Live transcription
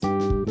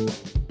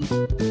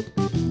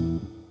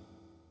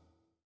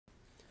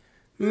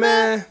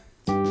Meh.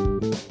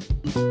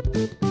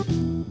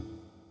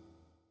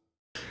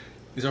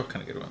 These are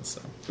kind of good ones,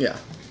 so. Yeah.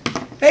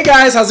 Hey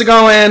guys, how's it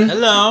going?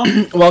 Hello.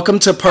 Welcome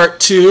to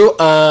part 2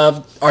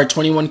 of our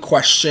 21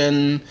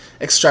 question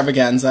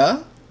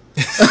extravaganza.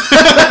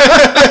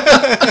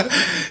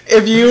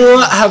 If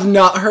you have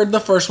not heard the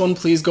first one,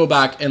 please go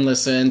back and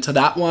listen to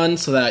that one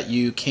so that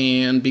you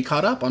can be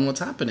caught up on what's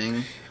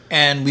happening.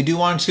 And we do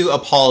want to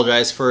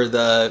apologize for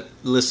the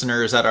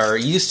listeners that are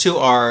used to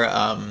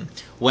our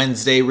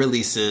Wednesday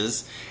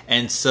releases.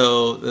 And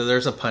so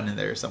there's a pun in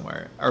there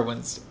somewhere. Our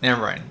Wednesday. Never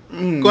mind.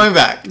 Going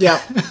back. Yeah.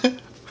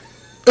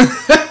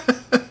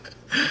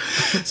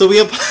 So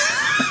we We're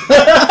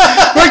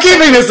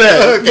keeping this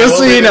in, Okay, just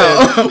so you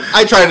know.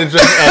 I tried to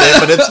just edit,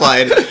 but it's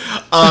fine.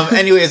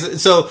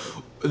 Anyways, so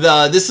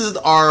this is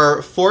our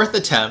 4th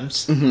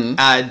attempt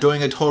at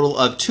doing a total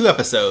of 2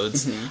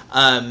 episodes.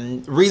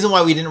 Reason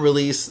why we didn't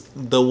release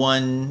the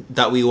one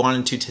that we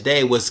wanted to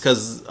today was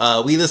because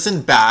we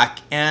listened back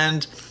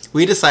and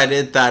we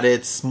decided that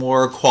it's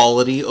more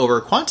quality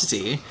over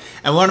quantity,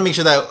 and we want to make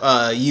sure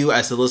that you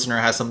as the listener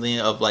has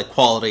something of like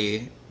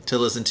quality to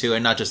listen to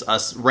and not just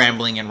us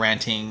rambling and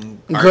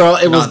ranting. Girl,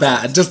 it was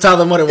bad. Just tell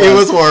them what it was. It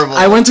was horrible.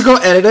 I went to go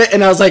edit it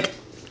and I was like,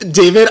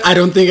 David, I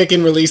don't think I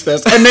can release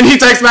this. And then he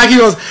texts back, he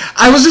goes,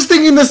 I was just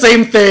thinking the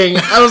same thing.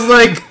 I was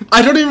like,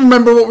 I don't even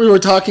remember what we were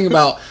talking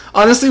about.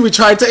 Honestly, we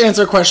tried to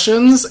answer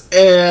questions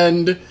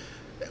and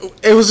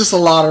it was just a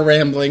lot of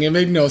rambling. It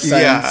made no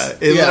sense.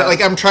 Yeah.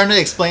 Like I'm trying to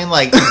explain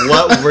like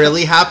what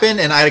really happened,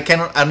 and I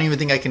don't even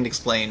think I can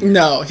explain.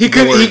 No, he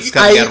could. Words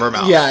coming out of our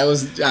mouth. Yeah, it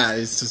was.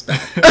 It's just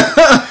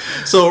bad.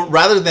 So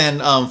rather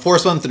than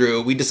force one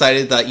through, we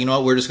decided that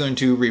we're just going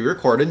to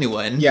re-record a new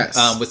one. Yes.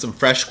 With some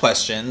fresh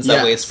questions.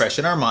 That way it's fresh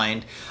in our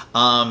mind.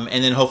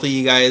 And then hopefully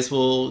you guys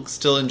will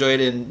still enjoy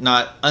it and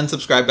not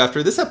unsubscribe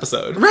after this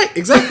episode. Right,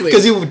 exactly.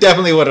 Because you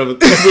definitely would have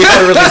if we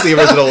had released the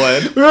original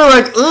one. We were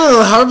like,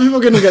 ugh, how are people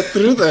going to get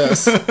through this?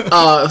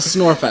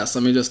 Snorefest,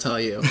 let me just tell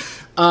you.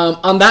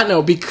 On that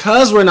note,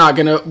 because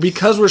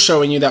we're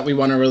showing you that we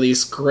want to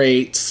release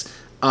great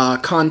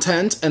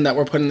content and that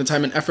we're putting the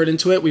time and effort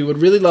into it, we would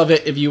really love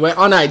it if you went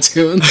on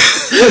iTunes,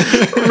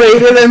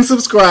 rated and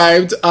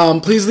subscribed.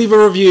 Please leave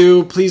a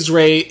review, please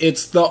rate.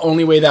 It's the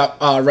only way that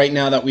right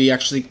now that we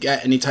actually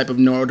get any type of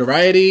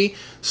notoriety,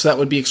 so that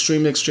would be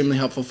extremely, extremely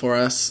helpful for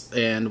us,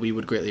 and we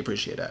would greatly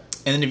appreciate it.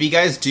 And then if you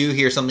guys do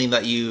hear something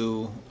that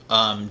you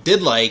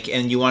did like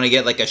and you want to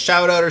get like a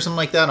shout out or something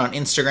like that on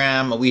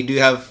Instagram, we do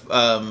have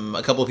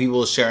a couple of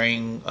people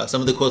sharing some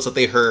of the quotes that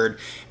they heard,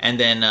 and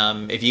then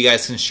if you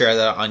guys can share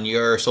that on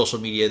your social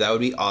media, that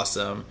would be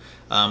awesome,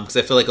 because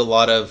I feel like a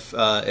lot of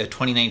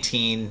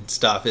 2019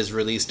 stuff is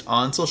released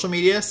on social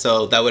media,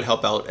 so that would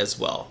help out as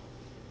well.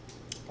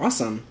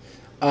 Awesome.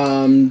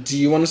 Do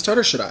you want to start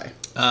or should I?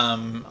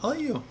 I'll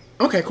let you.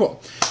 Okay,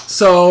 cool.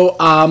 So,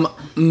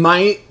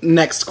 my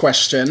next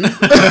question.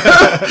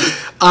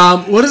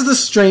 What is the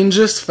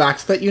strangest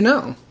fact that you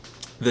know?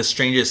 The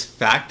strangest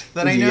fact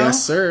that I know?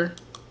 Yes, sir.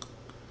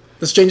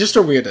 The strangest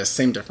or weirdest?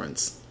 Same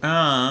difference.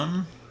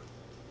 I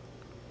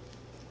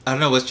don't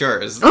know. What's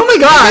yours? Oh my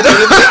god! I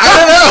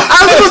don't know!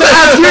 I was supposed to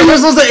ask you, you're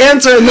supposed to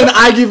answer, and then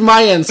I give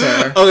my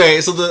answer.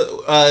 Okay, so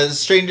the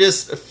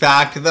strangest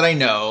fact that I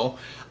know,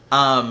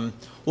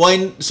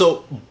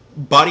 so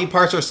body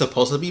parts are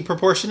supposed to be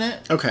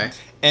proportionate. Okay.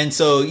 And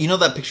so, you know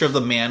that picture of the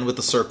man with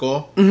the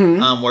circle?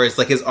 Mm-hmm. Where it's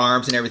like his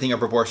arms and everything are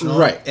proportional?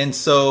 Right. And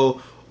so,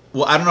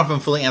 well, I don't know if I'm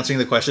fully answering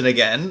the question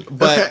again,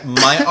 but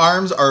my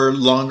arms are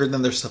longer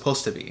than they're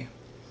supposed to be.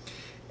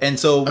 And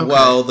so,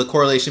 while the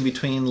correlation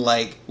between,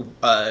 like,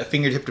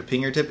 fingertip to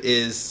fingertip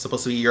is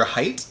supposed to be your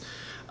height,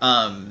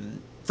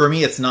 for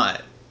me, it's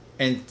not.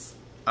 And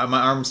my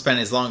arm span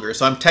is longer.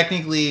 So I'm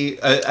technically...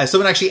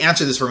 someone actually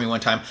answered this for me one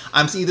time.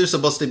 I'm either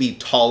supposed to be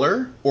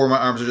taller, or my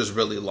arms are just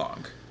really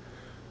long.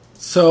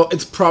 So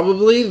it's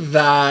probably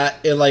that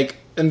it like,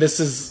 and this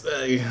is,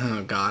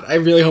 oh god, I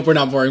really hope we're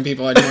not boring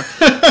people anymore.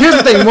 Here's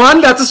the thing: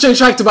 one, that's a strange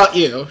fact about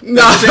you.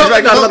 That's a strange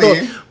fact about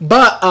me.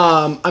 But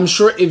I'm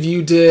sure if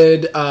you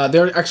did,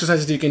 there are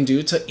exercises you can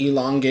do to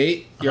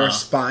elongate your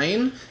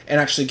spine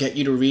and actually get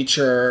you to reach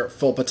your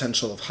full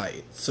potential of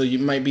height. So you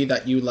might be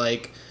that you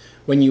like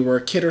when you were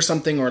a kid or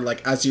something, or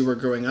like as you were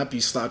growing up,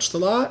 you slouched a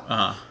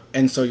lot.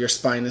 And so your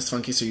spine is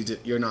funky, so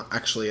you're not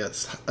actually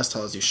as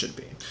tall as you should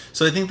be.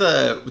 So I think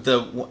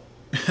the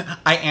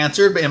I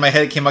answered, but in my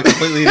head it came out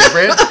completely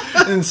different.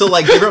 And so,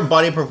 like, different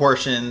body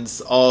proportions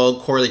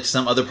all correlate to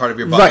some other part of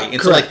your body. Right, and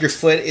correct. so, like, your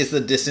foot is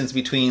the distance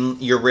between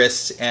your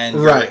wrist and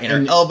your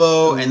inner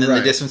elbow. And then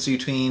the distance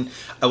between,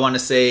 I want to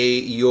say,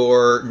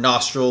 your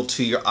nostril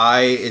to your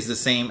eye is the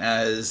same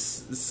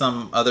as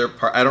some other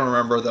part. I don't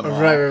remember them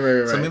all.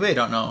 Right. So maybe I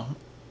don't know.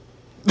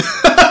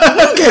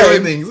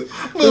 Okay.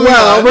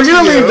 Well, we're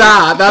gonna leave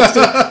that. That's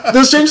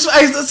the strange.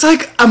 It's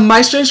like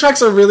my strange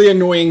facts are really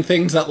annoying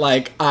things that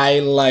like I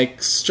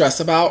like stress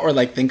about or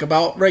like think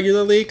about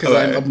regularly because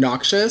I'm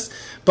obnoxious.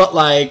 But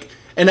like,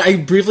 and I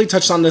briefly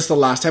touched on this the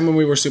last time when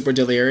we were super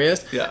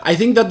delirious. Yeah. I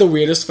think that the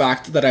weirdest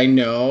fact that I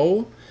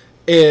know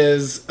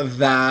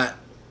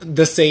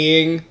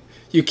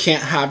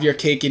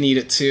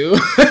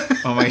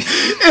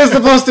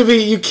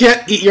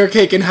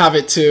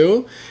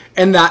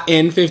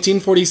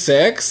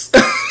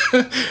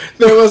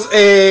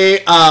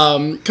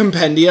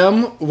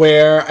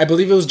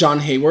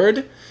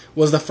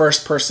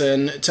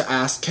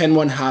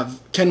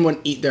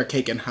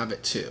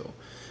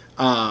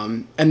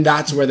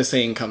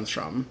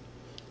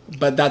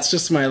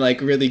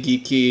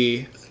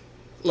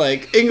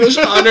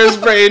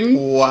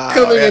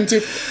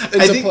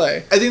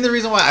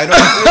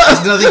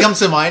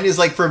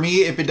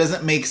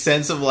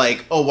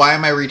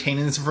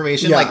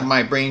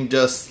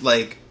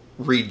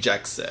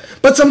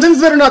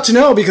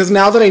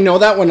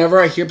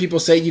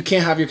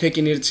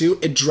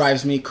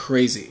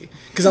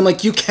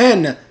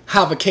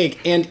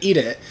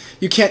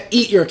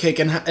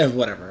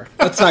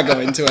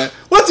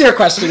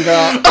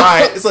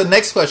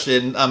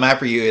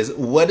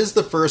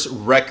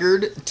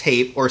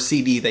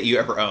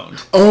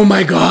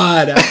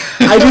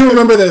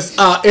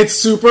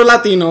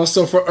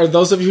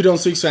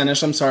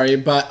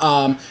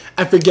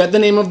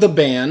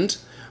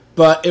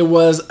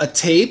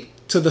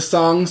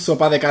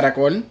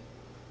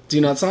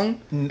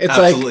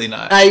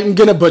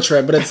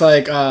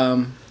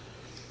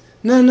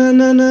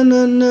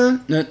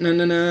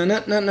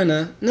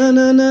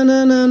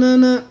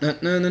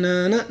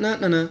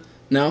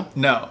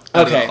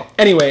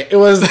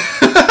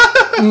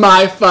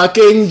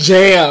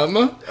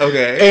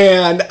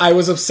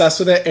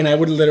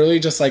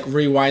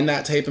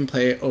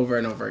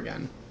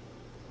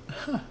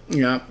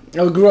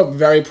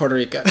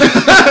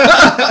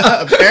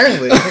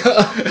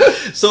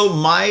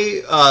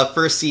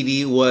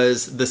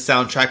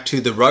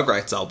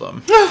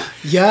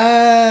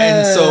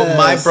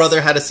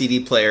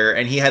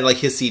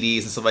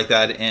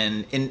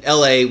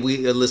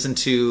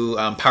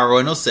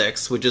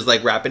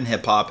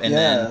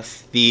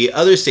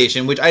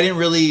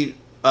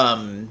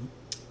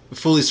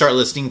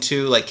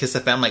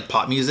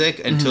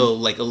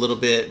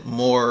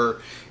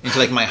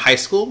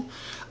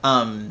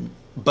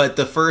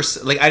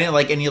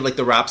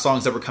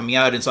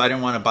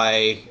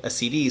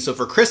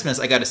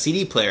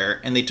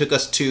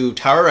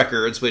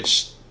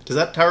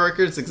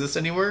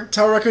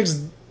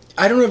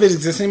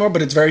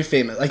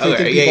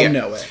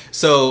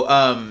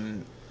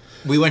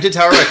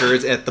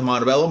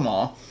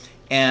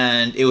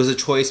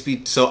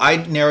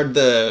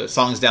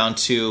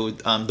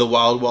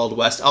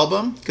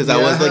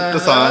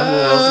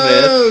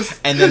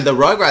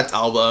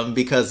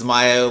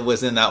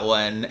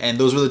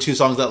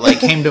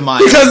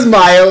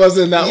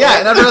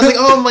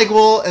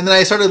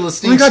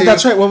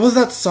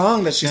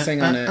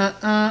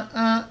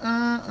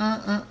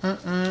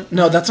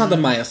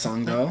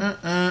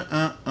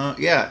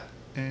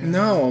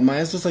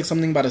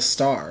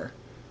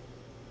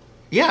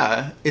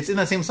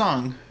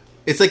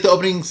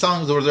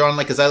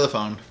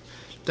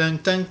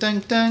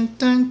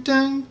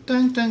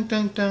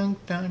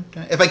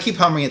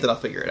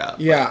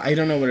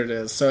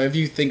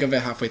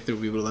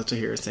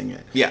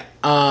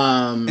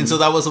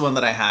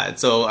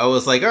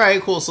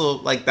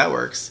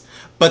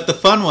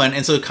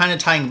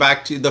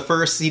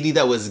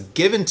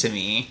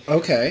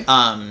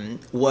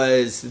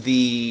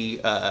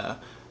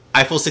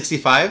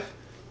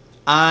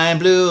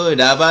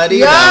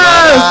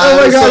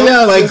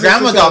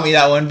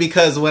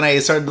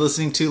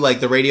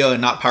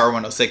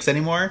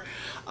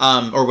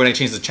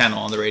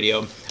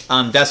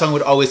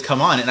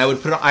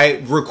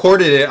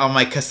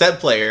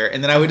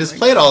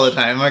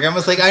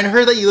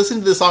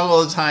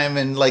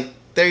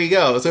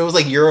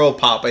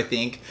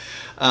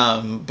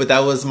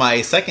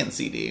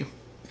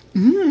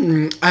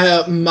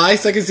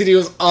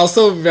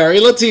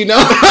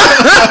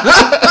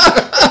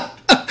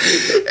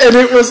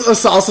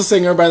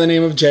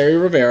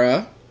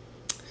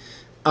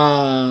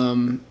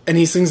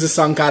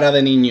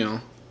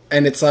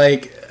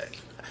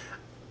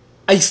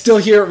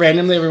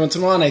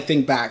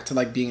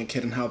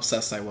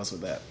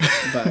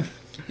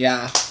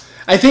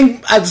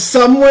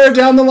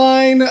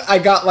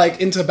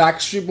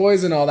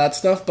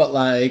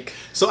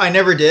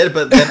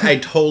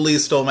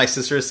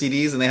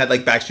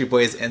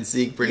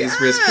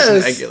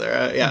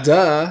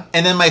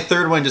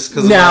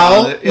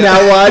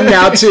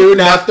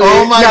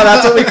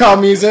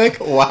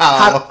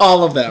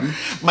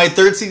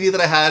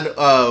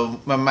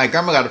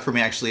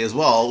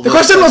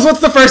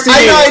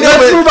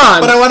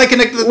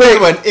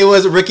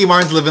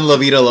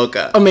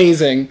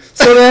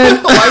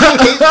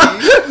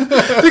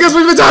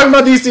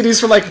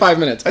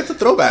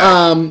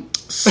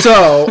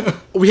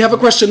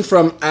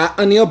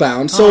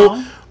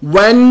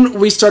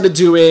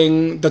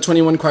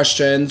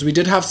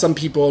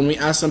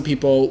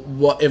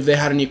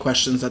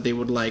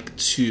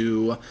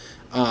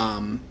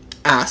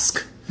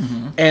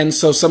And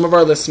so some of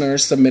our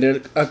listeners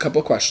submitted a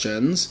couple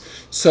questions.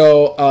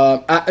 So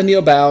at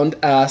Anil Bound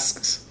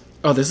asks,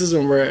 oh, this is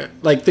when we're,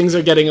 like, things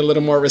are getting a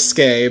little more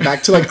risque.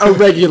 Back to, like, a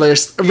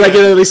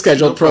regularly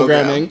scheduled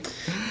programming.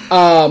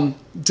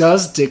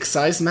 Does dick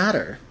size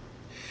matter?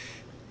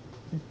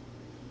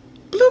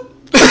 Bloop.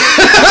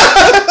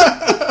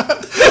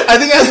 I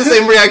think I had the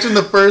same reaction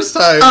the first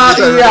time.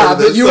 Yeah,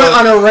 but you went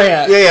on a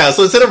rant. Yeah.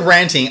 So instead of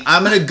ranting,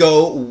 I'm going to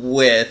go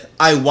with,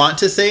 I want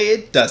to say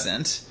it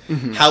doesn't.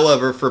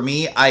 However, for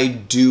me, I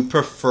do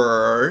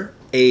prefer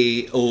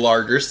a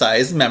larger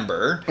size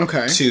member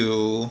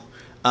to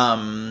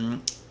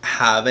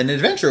have an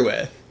adventure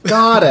with.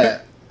 Got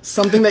it.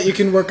 Something that you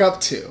can work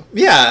up to.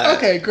 Yeah.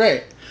 Okay,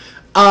 great.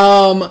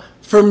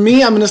 For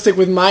me, I'm going to stick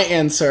with my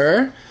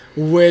answer,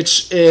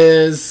 which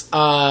is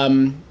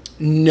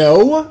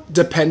no,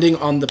 depending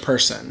on the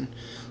person.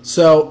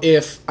 So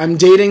if I'm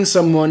dating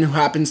someone who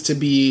happens to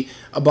be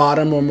a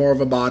bottom or more of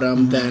a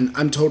bottom, then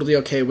I'm totally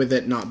okay with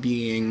it not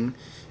being,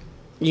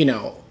 you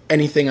know,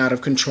 anything out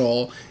of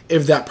control.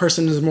 If that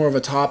person is more of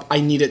a top, I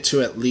need it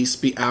to at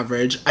least be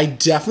average. I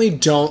definitely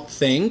don't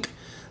think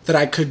that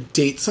I could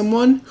date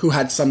someone who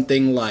had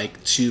something,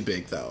 like, too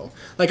big, though.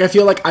 Like, I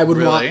feel like I would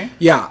want...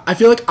 Yeah, I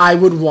feel like I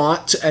would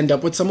want to end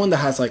up with someone that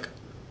has, like,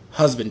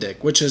 husband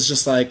dick, which is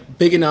just, like,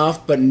 big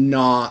enough, but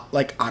not,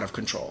 like, out of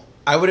control.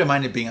 I wouldn't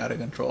mind it being out of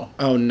control.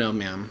 Oh, no,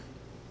 ma'am.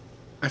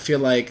 I feel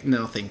like,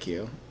 no, thank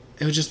you.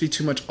 It would just be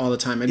too much all the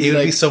time. It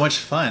would be so much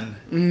fun.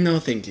 No,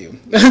 thank you.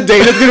 Dana's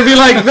gonna be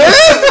like, this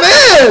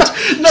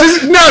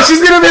bitch! No,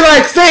 she's gonna be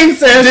like, same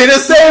sis.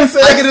 Dana's same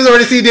sis. I can just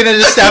already see Dana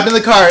just stabbed in the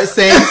car.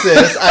 Same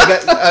sis.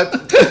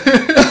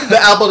 The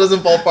apple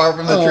doesn't fall far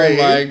from the tree.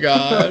 Oh my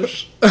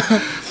gosh.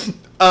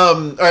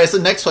 Alright, so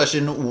next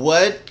question.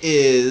 What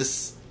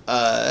is...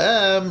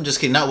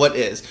 just kidding, not what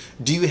is.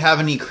 Do you have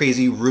any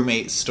crazy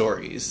roommate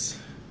stories?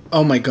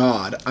 Oh my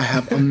god. I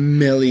have a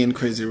million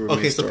crazy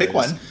roommate stories. Okay, so pick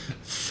one.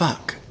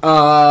 Fuck.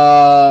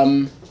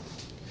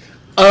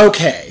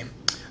 Okay.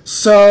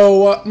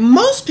 So,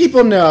 most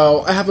people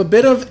know I have a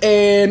bit of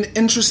an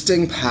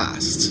interesting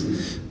past.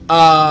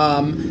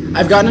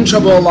 I've gotten in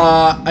trouble a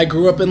lot. I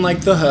grew up in,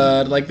 like, the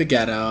hood, like the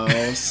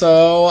ghetto.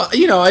 So,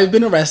 you know, I've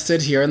been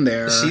arrested here and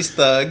there. She's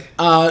thug.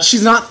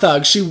 She's not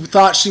thug. She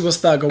thought she was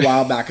thug a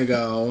while back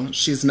ago.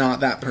 She's not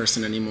that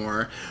person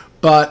anymore.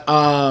 But,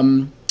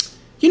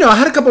 you know, I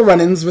had a couple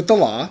run-ins with the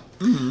law.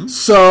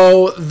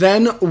 So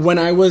then when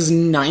I was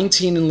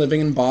 19 and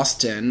living in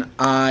Boston,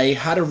 I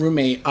had a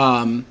roommate.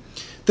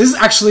 This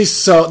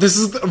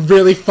is a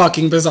really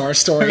fucking bizarre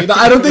story.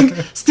 I don't think,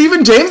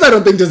 Stephen James,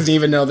 doesn't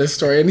even know this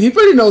story. And he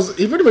pretty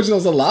much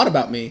knows a lot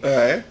about me. All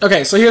right.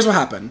 Okay, so here's what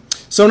happened.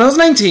 So when I was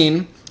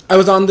 19, I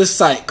was on this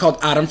site called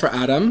Adam for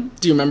Adam.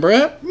 Do you remember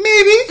it?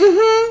 Maybe.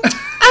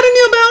 I don't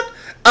know about.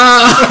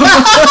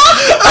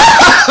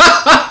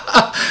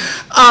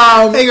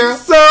 Hey, girl.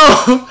 So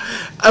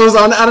I was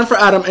on Adam for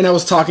Adam, and I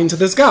was talking to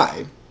this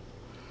guy.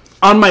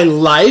 On my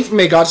life,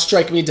 may God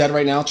strike me dead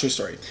right now, true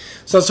story.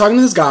 So I was talking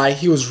to this guy.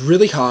 He was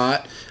really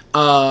hot.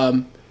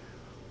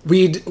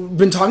 We'd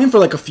been talking for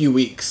like a few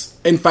weeks,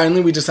 and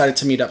finally we decided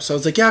to meet up. So I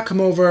was like, yeah,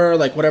 come over,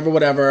 like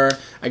whatever.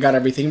 I got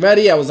everything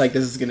ready. I was like,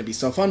 this is going to be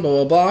so fun,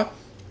 blah, blah, blah.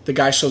 The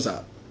guy shows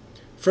up.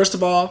 First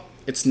of all,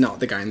 it's not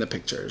the guy in the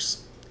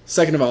pictures.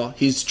 Second of all,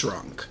 he's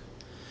drunk.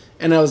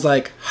 And I was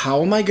like,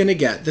 how am I going to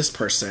get this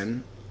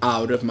person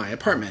out of my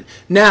apartment?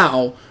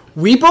 Now,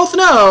 we both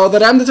know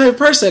that I'm the type of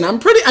person,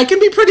 I can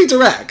be pretty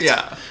direct.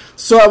 Yeah.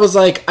 So I was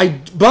like,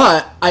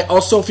 but I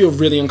also feel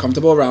really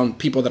uncomfortable around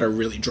people that are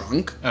really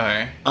drunk.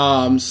 Alright.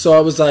 So I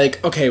was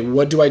like, okay,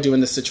 what do I do in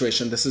this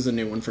situation? This is a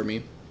new one for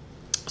me.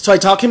 So I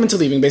talk him into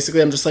leaving.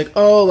 Basically, I'm just like,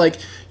 oh, like,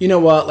 you know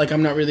what? Like,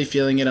 I'm not really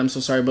feeling it. I'm so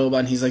sorry, blah, blah, blah.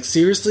 And he's like,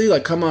 seriously?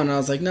 Like, come on. And I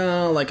was like,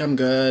 no, like, I'm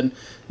good.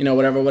 You know,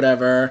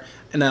 whatever.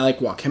 And I, like,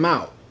 walk him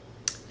out.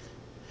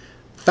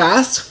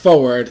 Fast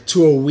forward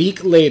to a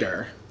week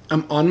later.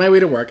 I'm on my way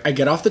to work. I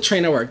get off the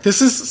train at work.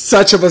 This is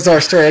such a bizarre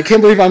story. I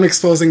can't believe I'm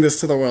exposing this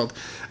to the world.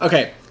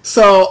 Okay,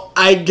 so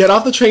I get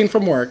off the train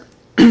from work,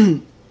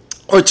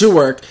 or to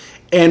work,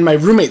 and my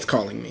roommate's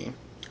calling me.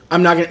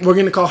 We're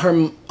gonna call her,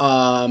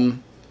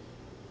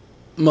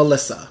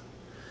 Melissa.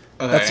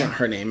 Okay. That's not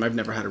her name. I've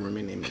never had a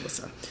roommate named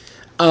Melissa.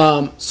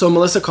 So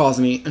Melissa calls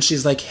me, and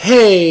she's like,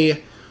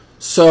 hey,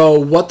 so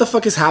what the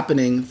fuck is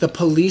happening? The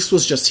police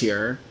was just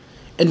here.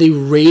 And they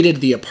raided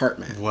the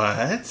apartment.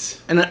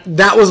 What? And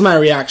that was my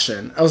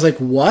reaction. I was like,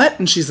 what?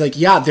 And she's like,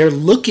 yeah, they're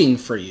looking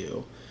for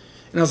you.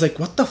 And I was like,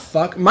 what the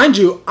fuck? Mind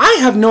you, I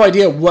have no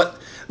idea what...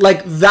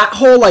 Like, that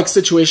whole, like,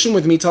 situation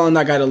with me telling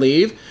that guy to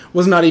leave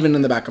was not even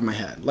in the back of my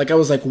head. Like, I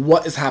was like,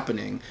 what is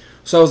happening?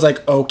 So I was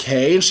like,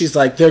 okay. And she's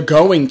like, they're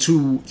going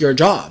to your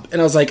job.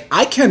 And I was like,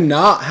 I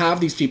cannot have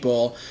these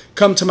people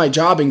come to my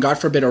job and, God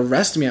forbid,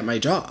 arrest me at my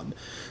job.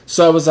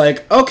 So I was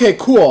like, okay,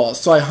 cool.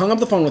 So I hung up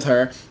the phone with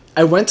her.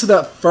 I went to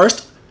the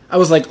first... I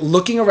was, like,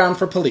 looking around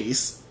for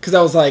police. Because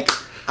I was like,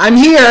 I'm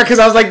here. Because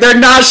I was like, they're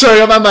not showing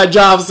up at my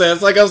job,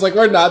 sis. Like, I was like,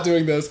 we're not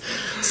doing this.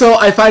 So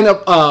I find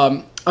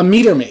a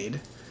meter maid.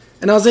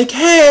 And I was like,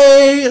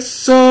 hey,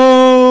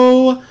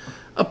 so...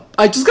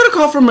 I just got a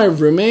call from my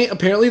roommate.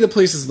 Apparently the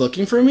police is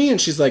looking for me. And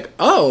she's like,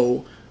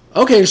 oh,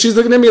 okay. And she's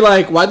looking at me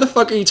like, why the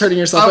fuck are you turning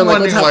yourself in? I'm like,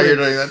 wondering why you're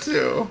doing that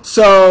too.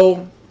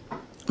 So,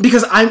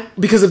 because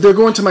if they're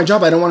going to my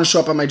job, I don't want to show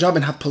up at my job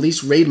and have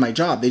police raid my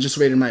job. They just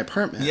raided my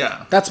apartment.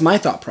 Yeah. That's my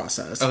thought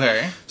process.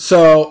 Okay.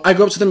 So I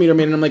go up to the meter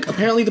maid and I'm like,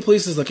 apparently the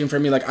police is looking for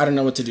me. Like, I don't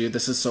know what to do.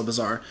 This is so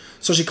bizarre.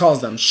 So she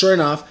calls them. Sure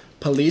enough,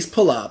 police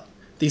pull up.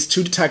 These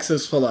 2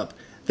 detectives pull up.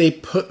 They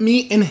put me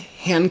in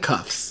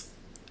handcuffs.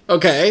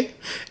 Okay?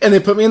 And they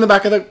put me in the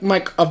back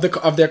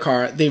of their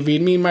car. They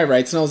read me my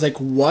rights and I was like,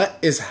 what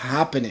is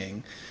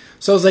happening?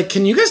 So I was like,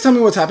 can you guys tell me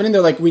what's happening?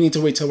 They're like, we need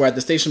to wait till we're at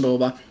the station, blah,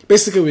 blah, blah.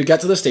 Basically, we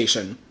get to the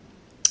station,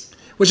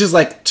 which is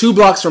like 2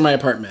 blocks from my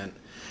apartment.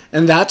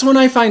 And that's when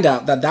I find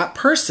out that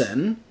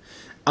person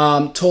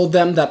told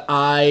them that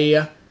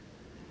I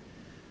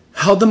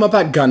held them up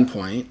at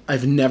gunpoint.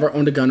 I've never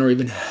owned a gun or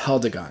even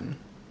held a gun.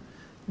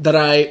 That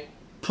I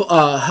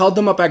held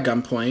them up at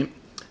gunpoint.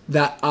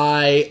 That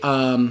I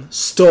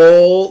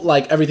stole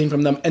like everything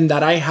from them. And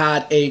that I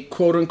had a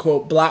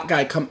quote-unquote black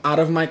guy come out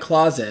of my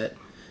closet.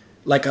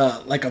 Like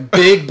a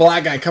big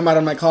black guy come out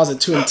of my closet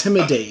to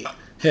intimidate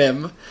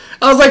him.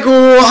 I was like,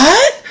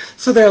 what?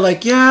 So they're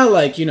like, yeah,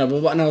 like, you know,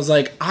 blah, blah. And I was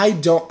like, I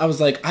don't know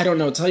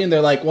what to tell you. And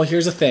they're like, well,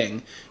 here's the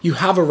thing. You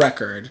have a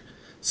record,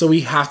 so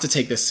we have to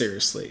take this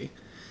seriously.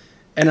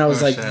 And I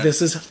was like, shit.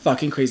 This is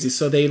fucking crazy.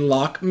 So they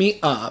lock me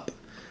up.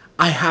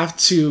 I have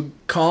to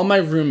call my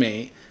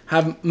roommate,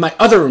 have my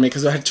other roommate,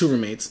 because I had 2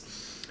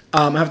 roommates.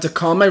 I have to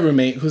call my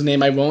roommate, whose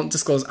name I won't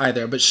disclose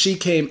either, but she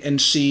came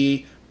and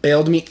she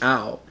bailed me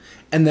out.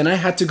 And then I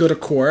had to go to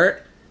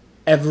court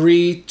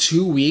every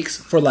 2 weeks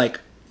for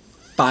like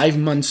 5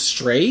 months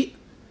straight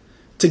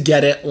to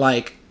get it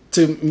like,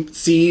 to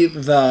see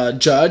the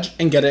judge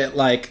and get it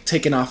like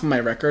taken off of my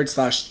record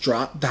 /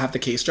 drop, to have the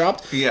case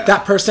dropped. Yeah.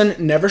 That person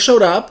never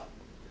showed up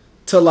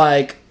to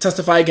like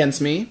testify against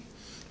me.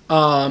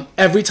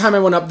 Every time I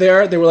went up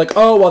there, they were like,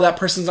 oh, well, that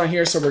person's not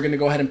here, so we're going to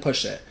go ahead and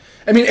push it.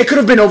 I mean, it could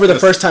have been over the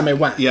first time I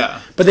went. Yeah.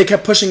 But they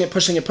kept pushing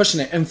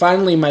it. And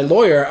finally, my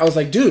lawyer, I was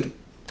like, dude,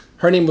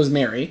 her name was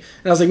Mary.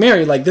 And I was like,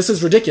 Mary, like, this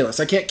is ridiculous.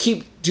 I can't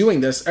keep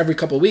doing this every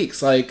couple of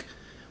weeks. Like,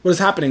 what is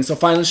happening? So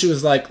finally she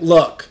was like,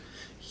 look,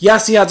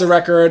 yes, he has a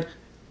record.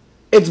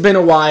 It's been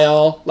a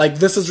while. Like,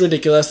 this is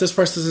ridiculous. This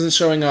person isn't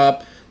showing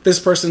up. This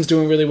person's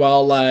doing really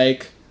well.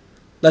 Like,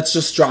 let's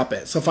just drop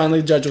it. So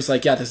finally the judge was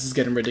like, yeah, this is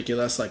getting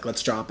ridiculous. Like,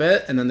 let's drop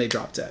it. And then they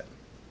dropped it.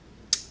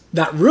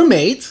 That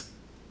roommate,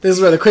 this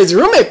is where the crazy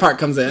roommate part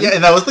comes in. Yeah,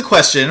 and that was the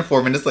question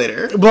 4 minutes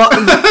later. Well,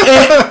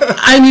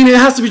 it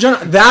has to be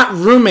done. That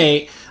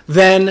roommate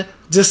then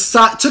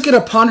took it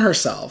upon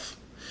herself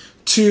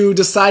to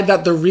decide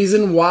that the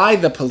reason why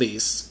the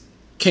police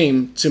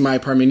came to my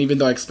apartment, even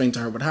though I explained to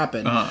her what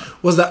happened,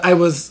 was that I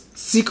was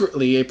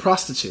secretly a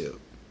prostitute.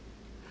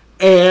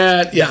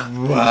 And, yeah.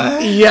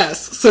 What?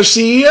 Yes. So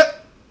she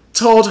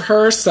told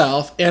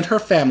herself and her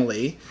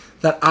family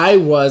that I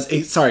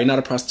was sorry, not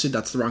a prostitute,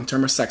 that's the wrong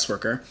term, a sex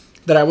worker.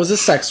 That I was a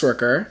sex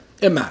worker.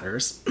 It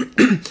matters.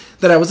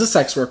 That I was a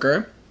sex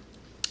worker.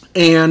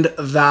 And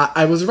that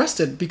I was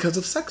arrested because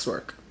of sex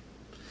work.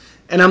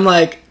 And I'm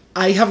like,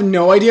 I have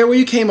no idea where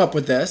you came up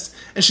with this.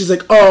 And she's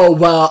like, oh,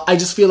 well, I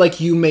just feel like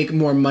you make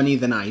more money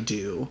than I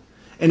do.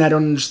 And I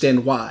don't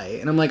understand why.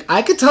 And I'm like,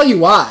 I could tell you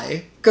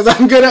why. Because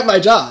I'm good at my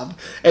job.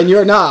 And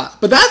you're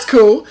not. But that's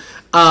cool.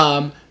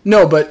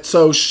 No, but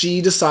so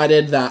she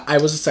decided that I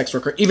was a sex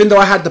worker. Even though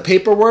I had the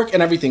paperwork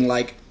and everything.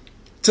 Like,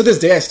 to this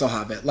day, I still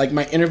have it. Like,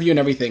 my interview and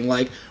everything.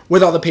 Like,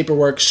 with all the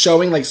paperwork.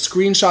 Showing, like,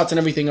 screenshots and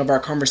everything of our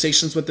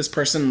conversations with this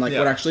person. Like,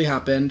 what actually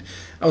happened.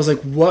 I was like,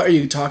 what are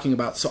you talking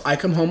about? So I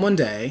come home one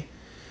day.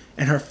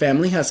 And her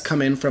family has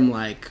come in from,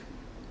 like,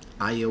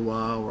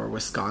 Iowa or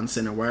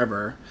Wisconsin or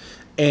wherever.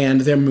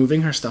 And they're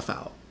moving her stuff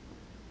out.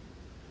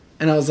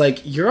 And I was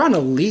like, you're on a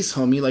lease,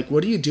 homie. Like,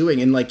 what are you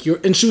doing? And, like,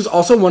 and she was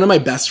also one of my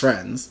best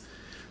friends.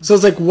 So I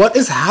was like, what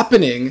is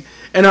happening?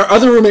 And our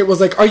other roommate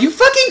was like, are you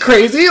fucking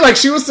crazy? Like,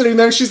 she was sitting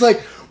there and she's like,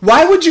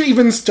 why would you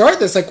even start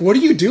this? Like, what are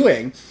you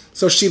doing?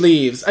 So she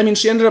leaves. I mean,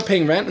 she ended up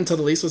paying rent until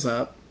the lease was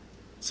up.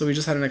 So we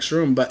just had an extra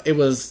room. But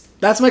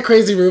that's my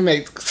crazy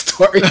roommate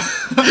story.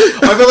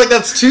 I feel like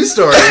that's 2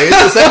 stories.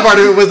 The second part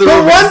of it was the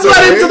roommate one story.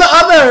 led into the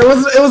other.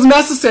 It was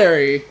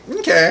necessary.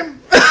 Okay.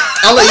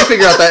 I'll let you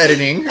figure out that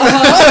editing.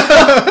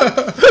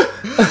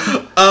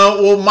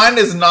 Well, mine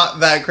is not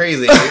that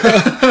crazy.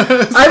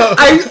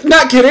 I'm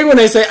not kidding when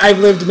I say I've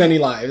lived many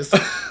lives.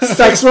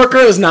 Sex worker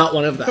is not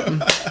one of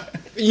them.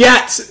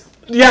 Yet.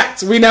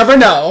 We never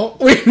know.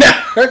 We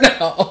never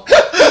know.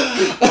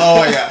 Oh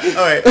my god.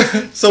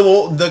 Alright.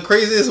 So the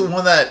craziest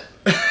one that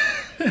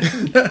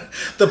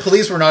the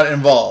police were not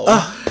involved.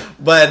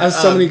 But I have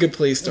so many good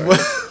police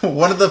stories.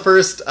 One of the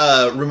first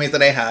roommates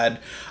that I had,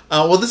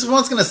 well, this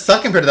one's going to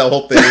suck compared to that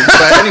whole thing.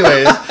 But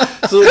anyways,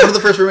 so one of the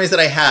first roommates that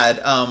I had,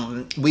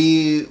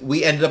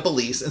 we ended up a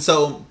lease. And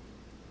so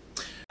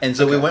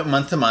we went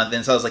month to month.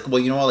 And so I was like, well,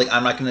 you know what? Like,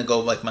 I'm not going to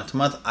go like month to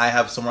month. I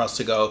have somewhere else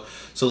to go.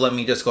 So let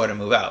me just go ahead and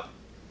move out.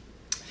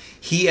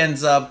 He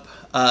ends up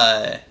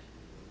not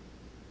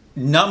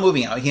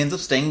moving out. He ends up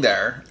staying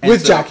there.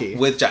 With Jackie.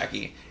 With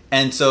Jackie.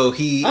 And so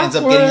he ends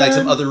up getting like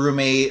some other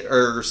roommate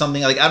or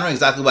something. Like I don't know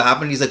exactly what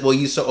happened. He's like, "Well,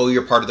 you still owe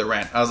your part of the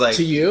rent." I was like,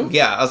 To you?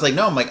 Yeah. I was like,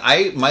 "No." I'm like,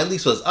 my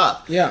lease was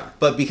up. Yeah.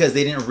 But because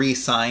they didn't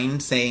re-sign,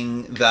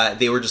 saying that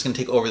they were just going to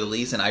take over the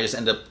lease, and I just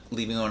ended up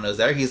leaving when I was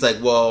there. He's like,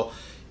 "Well,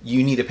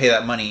 you need to pay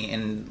that money,"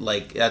 and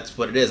like that's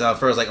what it is. And at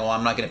first, I was like, "Oh,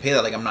 I'm not going to pay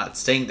that. Like I'm not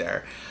staying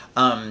there."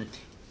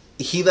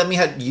 He let me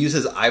use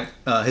his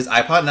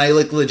iPod, and I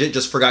like legit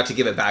just forgot to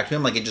give it back to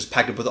him. Like it just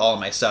packed up with all of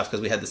my stuff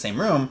because we had the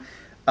same room.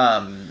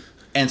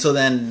 And so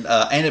then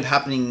I ended up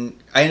having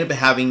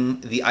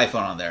the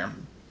iPhone on there.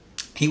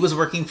 He was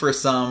working for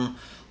some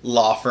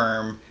law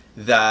firm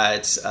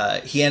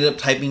that he ended up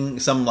typing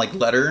some like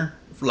letter,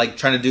 like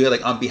trying to do it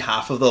like on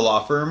behalf of the law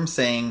firm,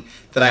 saying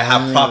that I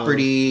have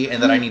property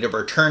and that I need to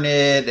return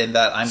it and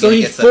that I'm going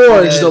to get separated. So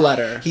he forged the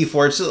letter. He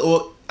forged it.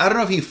 Well, I don't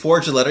know if he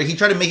forged a letter. He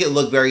tried to make it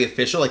look very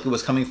official, like it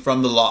was coming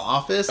from the law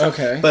office.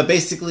 Okay. But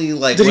basically,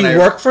 like... Did he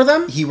work for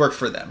them? He worked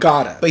for them.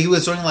 Got it. But he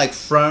was doing, like,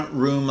 front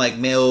room, like,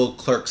 mail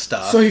clerk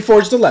stuff. So he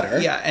forged a letter.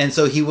 Yeah, and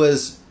so he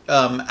was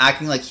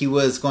acting like he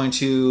was going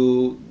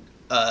to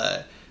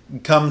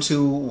come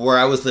to where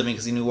I was living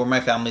because he knew where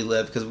my family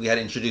lived because we had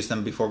introduced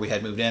them before we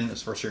had moved in. It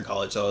was first year in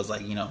college, so I was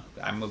like,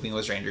 I'm moving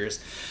with strangers.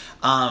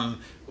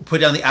 Put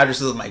down the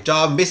addresses of my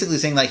job, basically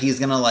saying that he's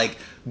gonna like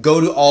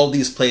go to all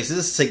these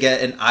places to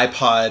get an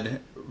iPod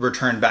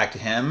returned back to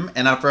him.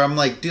 And after I'm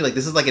like, dude, like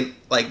this is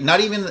like not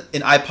even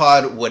an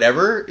iPod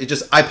whatever, it's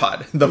just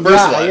iPod, the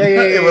first one.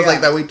 It was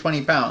like that weighed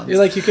 20 pounds. You're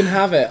like, you can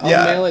have it.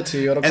 I'll mail it to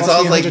you. It'll cost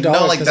me $100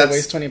 because it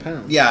weighs 20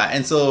 pounds. Yeah,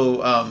 and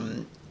so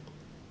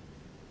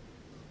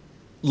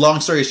long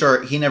story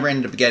short, he never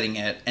ended up getting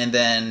it, and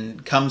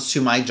then comes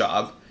to my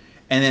job.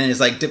 And then it's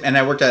like, and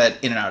I worked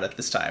at In-N-Out at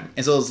this time.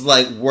 And so it was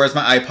like, where's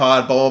my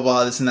iPod, blah, blah,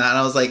 blah, this and that. And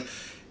I was like,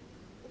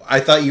 I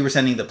thought you were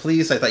sending the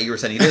police. I thought you were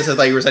sending this. I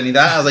thought you were sending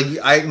that. I was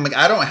like,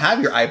 I don't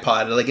have your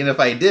iPod. Like, and if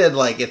I did,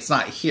 like, it's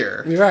not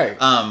here. Right.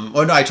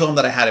 Or no, I told him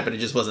that I had it, but it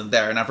just wasn't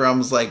there. And after I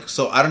was like,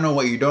 so I don't know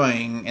what you're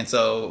doing. And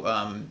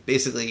so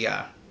basically,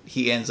 yeah,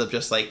 he ends up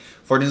just like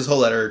forwarding this whole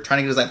letter, trying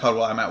to get his iPod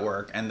while I'm at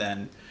work, and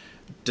then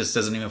just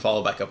doesn't even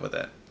follow back up with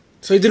it.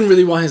 So he didn't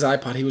really want his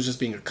iPod. He was just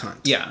being a cunt.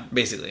 Yeah,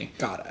 basically.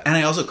 Got it. And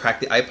I also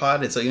cracked the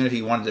iPod, and so even if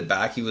he wanted it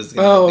back, he was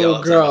going to be all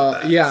upset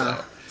about that.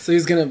 Yeah. So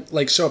he's going to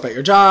like show up at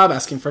your job,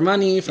 asking for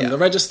money from the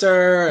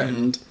register,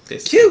 and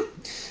cute.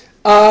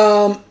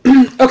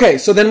 Okay,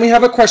 so then we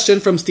have a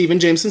question from Stephen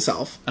James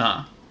himself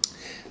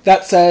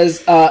that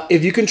says,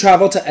 if you can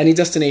travel to any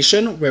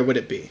destination, where would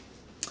it be?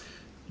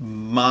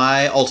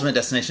 My ultimate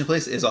destination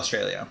place is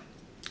Australia.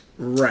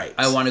 Right.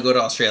 I want to go to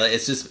Australia.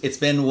 It's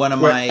been one of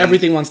where my...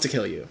 everything wants to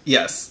kill you.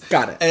 Yes.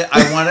 Got it.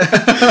 I want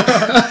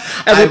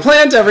to... Every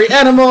plant, every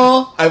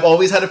animal. I've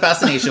always had a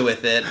fascination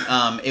with it.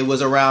 It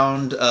was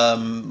around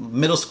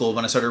middle school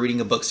when I started reading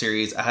a book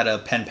series. I had a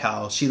pen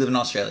pal. She lived in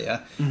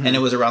Australia. Mm-hmm. And it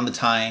was around the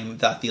time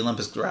that the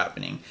Olympics were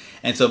happening.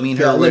 And so me and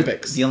her... The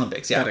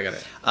Olympics, yeah. Got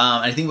it.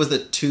 I think it was the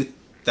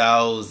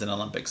 2000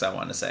 Olympics, I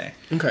want to say.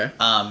 Okay.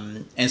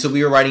 And so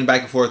we were writing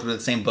back and forth with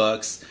the same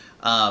books.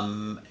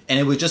 And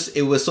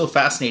it was so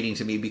fascinating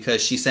to me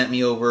because she sent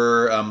me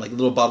over like a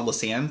little bottle of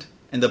sand,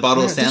 and the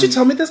bottle of sand. Did you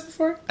tell me this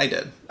before? I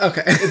did.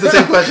 Okay, it's the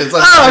same question. It's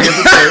like,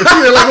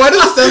 you're like, why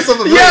does it sound so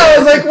familiar? Yeah, I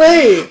was like,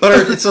 wait.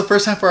 But it's the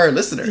first time for our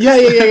listeners.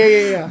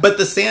 Yeah. But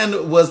the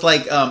sand was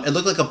like, it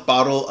looked like a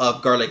bottle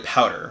of garlic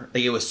powder.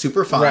 Like it was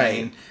super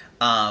fine.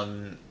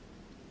 Right.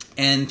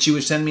 And she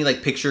would send me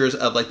like pictures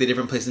of like the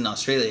different places in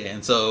Australia,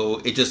 and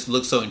so it just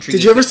looked so intriguing.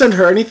 Did you ever send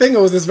her anything,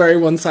 or was this very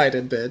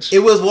one-sided, bitch? It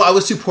was. Well, I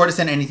was too poor to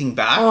send anything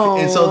back,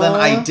 and so then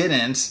I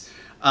didn't,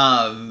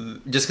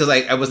 just because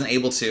I wasn't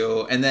able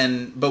to. And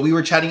then, but we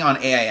were chatting on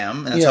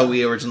AIM, and that's how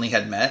we originally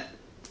had met.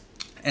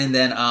 And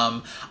then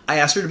I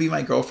asked her to be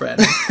my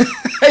girlfriend.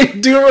 I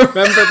do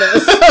remember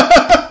this.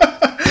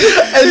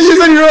 And she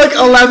said you were like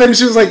 11.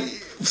 She was like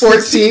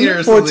 14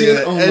 or 14.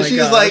 Oh and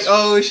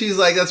my she's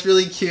like, that's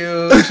really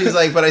cute. She's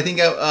like, but I think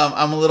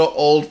I'm a little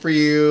old for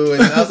you.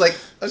 And I was like,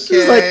 okay. She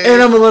was like,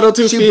 and I'm a little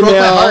too female. She broke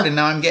my heart, and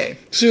now I'm gay.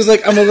 She was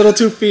like, I'm a little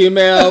too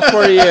female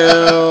for you.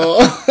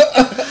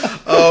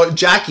 Oh,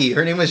 Jackie.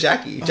 Her name was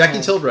Jackie. Jackie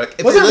Tilbrook.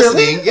 If was you're it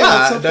listening, really?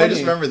 yeah. So I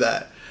just remember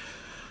that.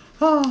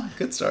 Oh,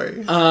 good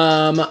story.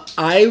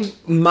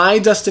 My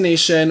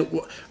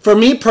destination, for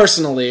me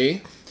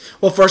personally,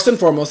 well, first and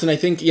foremost, and I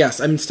think, yes,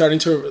 I'm starting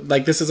to,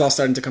 like, this is all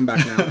starting to come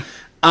back now.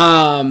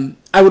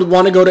 I would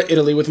want to go to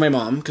Italy with my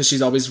mom, because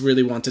she's always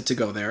really wanted to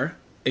go there,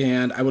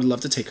 and I would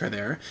love to take her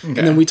there. Okay.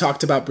 And then we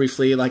talked about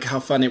briefly, like, how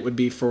fun it would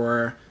be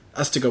for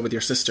us to go with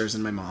your sisters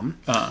and my mom.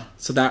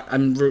 So that,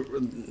 I'm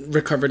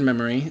recovered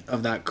memory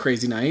of that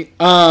crazy night.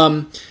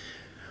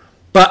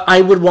 But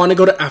I would want to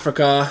go to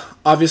Africa,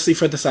 obviously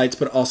for the sights,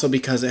 but also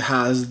because it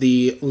has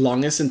the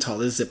longest and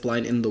tallest zip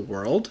line in the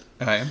world.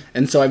 Okay.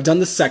 And so I've done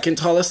the second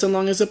tallest and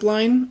longest zip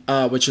line,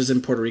 which is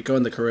in Puerto Rico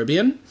in the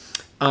Caribbean.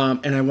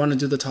 And I want to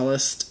do the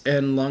tallest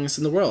and longest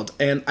in the world.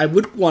 And I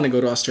would want to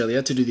go to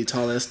Australia to do the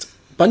tallest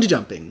bungee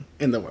jumping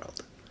in the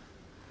world.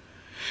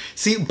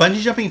 See, bungee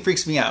jumping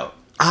freaks me out.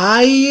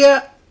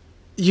 Yeah,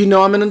 you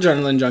know I'm an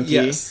adrenaline junkie.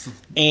 Yes.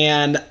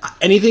 And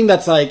anything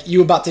that's like,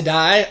 you about to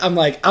die, I'm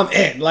like, I'm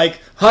in. Like,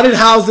 haunted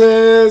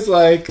houses,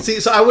 like... See,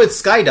 so I would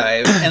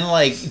skydive and,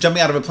 like,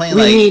 jumping out of a plane,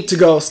 We like... need to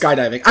go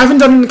skydiving. I haven't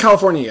done it in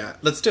California yet.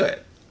 Let's do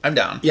it. I'm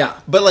down. Yeah.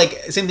 But, like,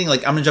 same thing,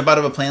 like, I'm gonna jump out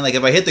of a plane, like,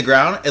 if I hit the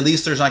ground, at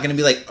least there's not gonna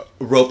be, like,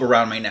 rope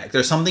around my neck.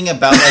 There's something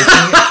about,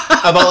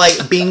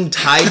 like, being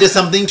tied to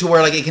something to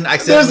where, like, it can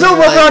accidentally... There's no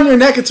rope around your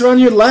neck, it's around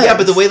your legs. Yeah,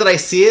 but the way that I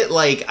see it,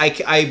 like,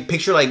 I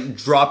picture, like,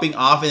 dropping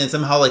off and then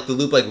somehow, like, the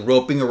loop, like,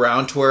 roping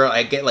around to where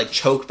I get, like,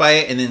 choked by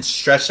it and then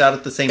stretched out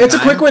at the same time. It's a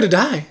quick way to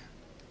die.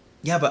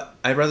 Yeah, but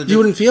I'd rather You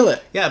wouldn't feel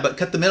it. Yeah, but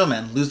cut the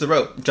middleman, lose the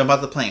rope, jump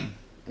out the plane.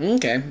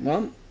 Okay,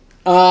 well...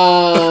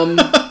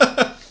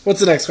 What's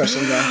the next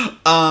question,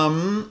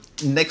 bro?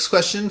 Next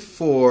question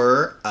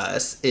for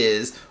us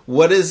is,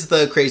 what is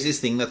the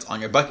craziest thing that's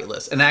on your bucket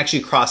list? And I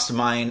actually crossed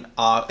mine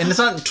off, and it's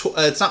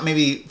not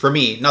maybe for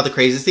me, not the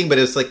craziest thing, but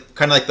it's like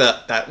kind of like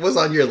that was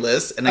on your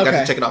list, and I got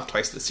to check it off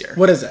twice this year.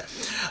 What is it?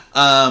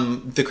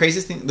 The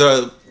craziest thing,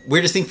 the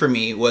weirdest thing for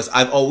me was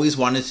I've always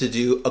wanted to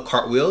do a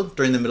cartwheel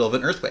during the middle of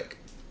an earthquake.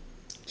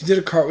 You did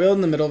a cartwheel in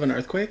the middle of an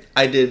earthquake?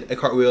 I did a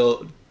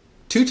cartwheel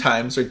 2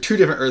 times or 2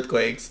 different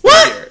earthquakes.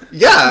 What? This year.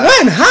 Yeah.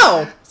 When?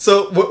 How?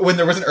 So when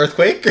there was an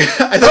earthquake,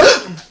 I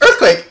thought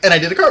earthquake, and I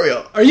did a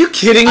cartwheel. Are you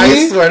kidding me?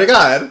 I swear to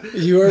God,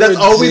 You are that's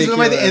always been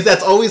my thing. ridiculous.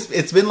 That's always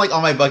it's been like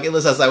on my bucket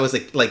list as I was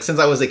like since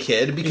I was a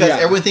kid because Yeah.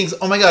 everyone thinks,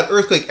 oh my God,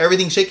 earthquake,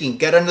 everything's shaking,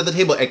 get under the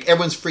table, like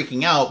everyone's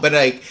freaking out. But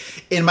like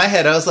in my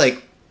head, I was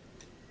like,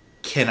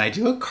 can I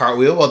do a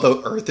cartwheel while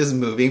the earth is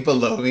moving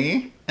below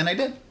me? And I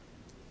did.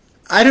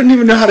 I don't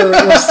even know how to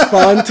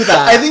respond to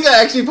that. I think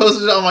I actually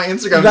posted it on my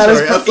Instagram That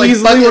story. I was is like,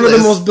 easily bucket one of the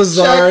list, most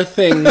bizarre check.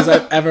 things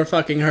I've ever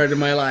fucking heard in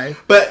my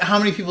life. But how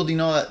many people do you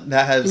know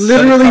that has done a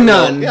Literally cartwheel?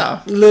 none.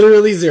 Yeah.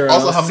 Literally zero.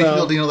 Also, how many So-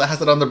 people do you know that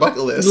has it on their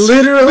bucket list?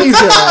 Literally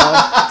zero.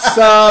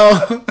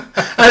 So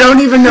I don't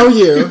even know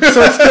you.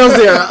 So it's still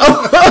zero.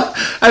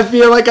 I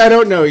feel like I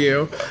don't know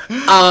you.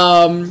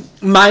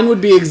 Mine would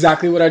be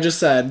exactly what I just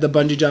said. The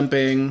bungee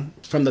jumping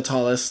from the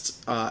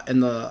tallest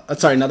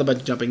sorry, not the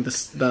bungee jumping,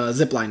 the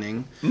zip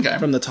lining Okay.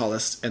 from the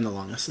tallest and the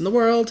longest in the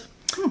world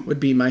would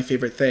be my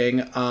favorite thing.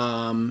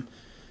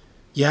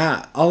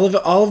 Yeah, all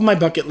of my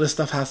bucket list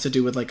stuff has to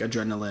do with like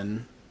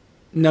adrenaline.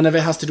 None of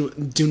it has to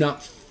do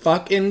not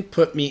fucking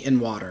put me in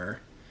water.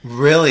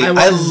 Really? I I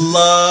want-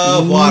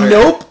 love water.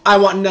 Nope. I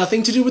want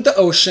nothing to do with the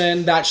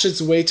ocean. That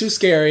shit's way too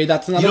scary.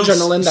 That's not You don't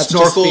adrenaline. That's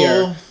snorkel? just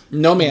fear.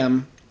 No,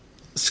 ma'am.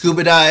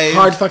 Scuba dive.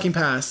 Hard fucking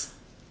pass.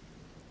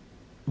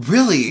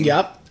 Really?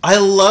 Yep. I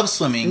love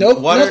swimming.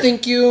 Nope. Water. No,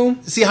 thank you.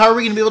 See, how are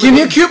we going to be able to... Give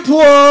me a cute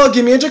pool.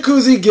 Give me a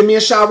jacuzzi. Give me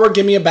a shower.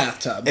 Give me a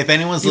bathtub. If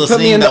anyone's You listening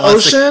put me in that the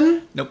wants to-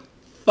 ocean? Nope.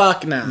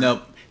 Fuck no.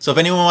 Nope. So if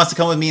anyone wants to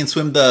come with me and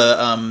swim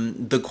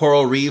the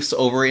coral reefs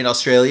over in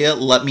Australia,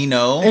 let me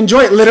know.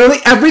 Enjoy it. Literally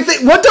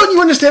everything. What don't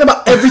you understand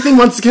about everything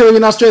wants to kill you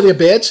in Australia,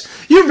 bitch?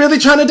 You're really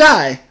trying to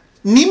die.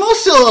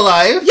 Nemo's still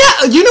alive.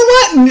 Yeah, you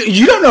know what?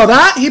 You don't know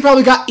that. He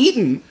probably got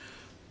eaten.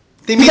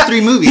 They made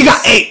 3 movies. He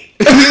got 8.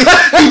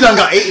 He done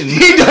got eaten.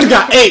 He done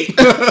got 8.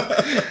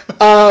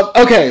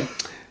 Okay,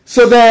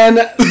 so then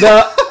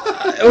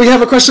we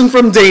have a question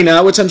from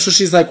Dana, which I'm sure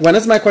she's like, when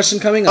is my question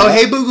coming up? Oh,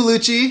 hey,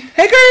 Boogalucci.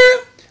 Hey,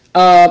 girl!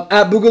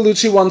 At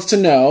Boogalucci wants to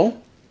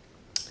know,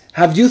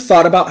 have you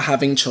thought about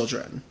having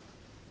children?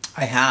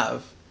 I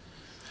have.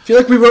 I feel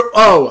like we were...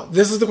 Oh,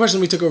 this is the question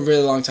we took a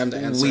really long time to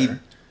answer.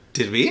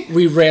 Did we?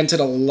 We ranted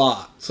a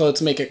lot, so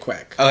let's make it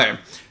quick. Okay.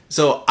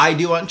 So I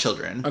do want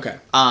children. Okay.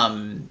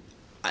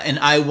 And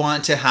I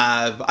want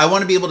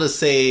to be able to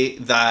say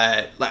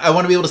that, like, I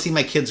want to be able to see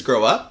my kids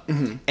grow up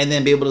and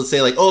then be able to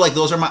say, like, oh, like,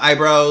 those are my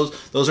eyebrows,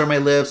 those are my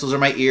lips, those are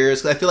my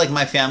ears. 'Cause I feel like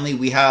my family,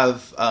 we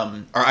have,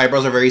 our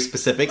eyebrows are very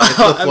specific. It's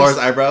the floor's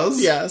eyebrows.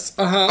 Yes.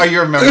 Uh-huh. Are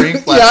you remembering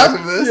flashbacks Yeah,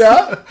 of this?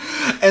 yeah.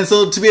 And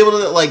so to be able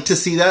to, like, to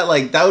see that,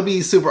 like, that would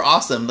be super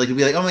awesome. Like, to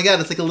be like, oh my God,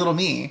 it's like a little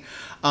me.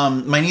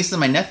 My niece and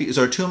my nephews,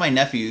 or 2 of my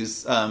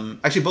nephews,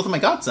 actually both of my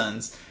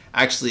godsons,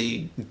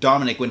 actually,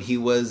 Dominic, when he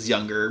was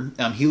younger,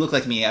 he looked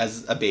like me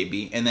as a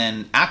baby. And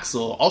then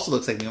Axel also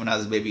looks like me when I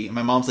was a baby. And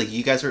my mom's like,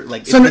 you guys are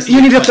like... So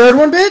you need a third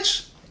one,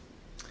 bitch?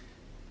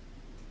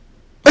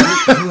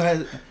 Who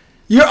has...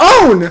 Your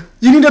own!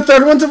 You need a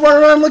third one to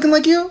run around looking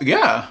like you?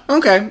 Yeah.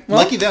 Okay. Well,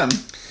 Lucky them.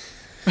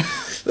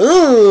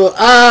 Ooh,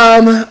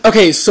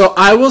 okay, so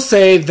I will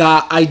say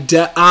that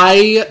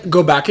I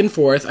go back and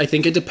forth. I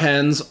think it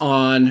depends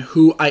on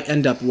who I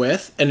end up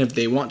with and if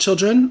they want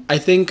children. I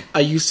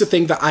used to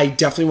think that I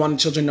definitely wanted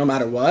children no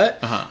matter what.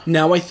 Uh-huh.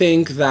 Now I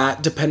think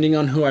that depending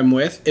on who I'm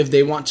with, if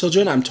they want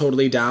children, I'm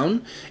totally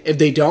down. If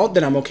they don't,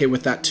 then I'm okay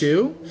with that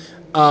too.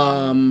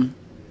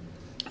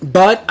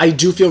 But I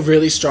do feel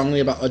really strongly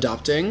about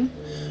adopting.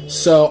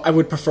 So I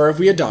would prefer if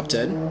we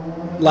adopted.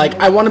 Like,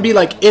 I want to be,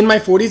 like, in my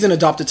 40s and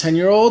adopt a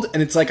 10-year-old,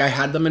 and it's like I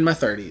had them in my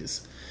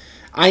 30s.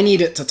 I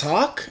need it to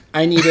talk.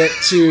 I need it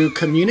to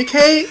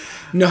communicate,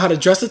 know how to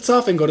dress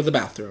itself, and go to the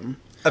bathroom.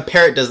 A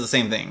parrot does the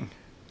same thing.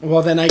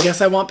 Well, then I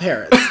guess I want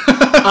parrots.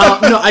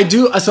 No, I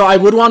do. So I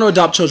would want to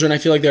adopt children. I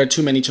feel like there are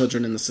too many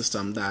children in the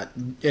system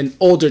and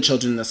older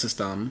children in the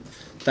system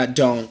that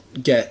don't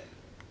get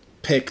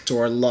picked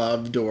or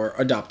loved or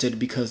adopted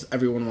because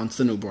everyone wants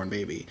the newborn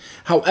baby.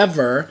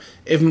 However,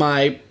 if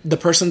the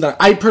person that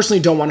I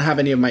personally don't want to have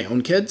any of my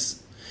own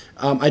kids,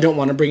 I don't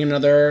want to bring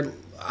another.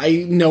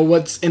 I know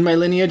what's in my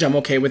lineage. I'm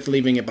okay with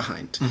leaving it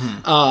behind.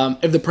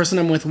 If the person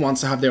I'm with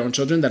wants to have their own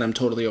children, then I'm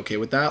totally okay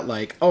with that.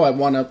 Like, oh, I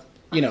want to,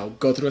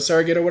 go through a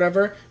surrogate or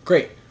whatever.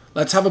 Great.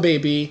 Let's have a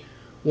baby.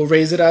 We'll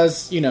raise it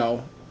as,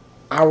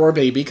 our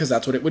baby, because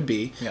that's what it would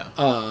be. Yeah.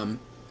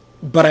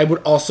 But I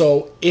would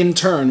also, in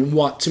turn,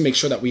 want to make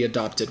sure that we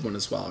adopted one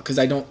as well. Because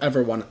I don't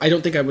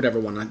think I would ever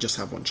want to just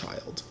have one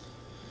child.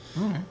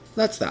 Okay.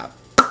 That's that.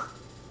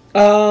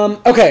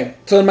 Okay,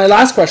 so then my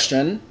last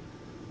question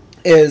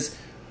is,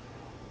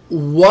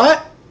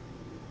 what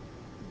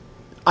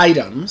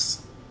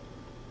items...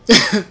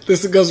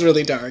 this goes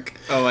really dark.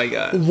 Oh my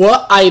god.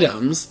 What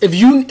items,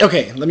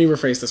 okay, let me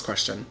rephrase this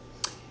question.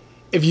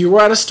 If you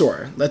were at a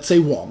store, let's say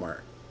Walmart.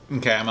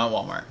 Okay, I'm at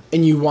Walmart.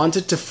 And you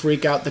wanted to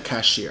freak out the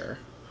cashier,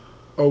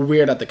 or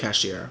weird at the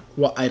cashier,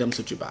 what items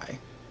would you buy?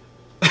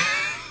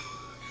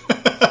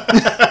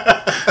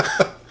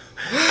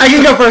 I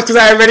can go first because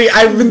I've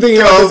been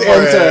thinking about this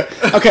answer.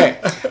 Okay,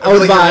 I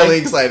would buy. I'm really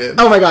excited.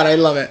 Oh my god, I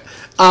love it.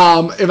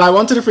 If I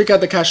wanted to freak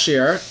out the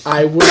cashier,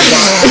 I would buy.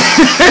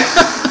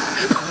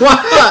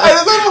 I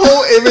just had a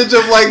whole image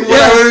of like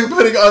what I would be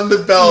putting on the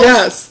belt.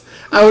 Yes,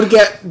 I would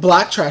get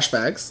black trash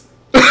bags,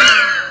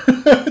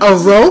 a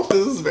rope.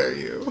 This is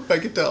very you. I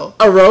can tell.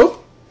 A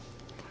rope,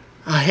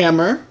 a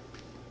hammer,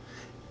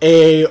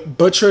 a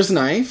butcher's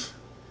knife,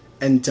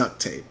 and duct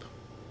tape.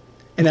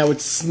 And I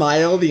would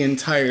smile the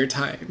entire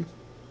time.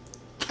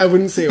 I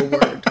wouldn't say a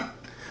word.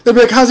 They'd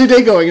be like, how's your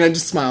day going? And I'd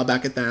just smile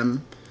back at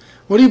them.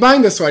 What are you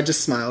buying this for? I'd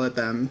just smile at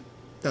them.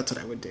 That's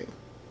what I would do.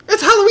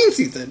 It's Halloween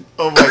season.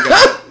 Oh my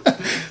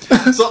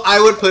god. So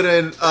I would put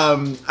in,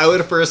 I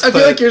would first I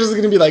feel like you're just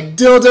going to be like,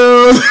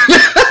 dildos.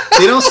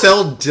 They don't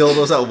sell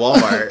dildos at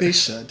Walmart. They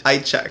should. I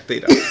checked.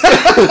 They don't.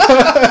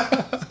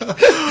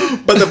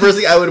 But the first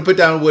thing I would put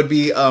down would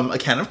be a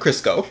can of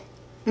Crisco.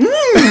 Okay,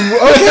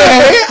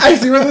 I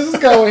see where this is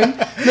going.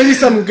 Maybe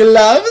some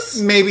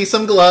gloves. Maybe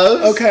some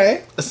gloves.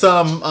 Okay.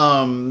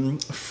 Some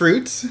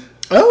fruit.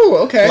 Oh,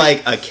 okay.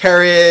 Like a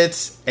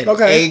carrot, an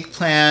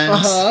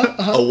eggplant,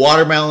 a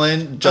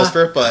watermelon, just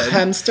for fun.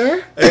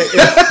 Hamster.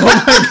 Oh my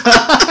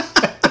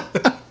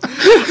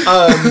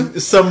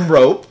god. Some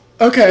rope.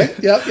 Okay.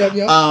 Yep.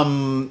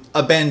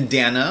 A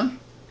bandana.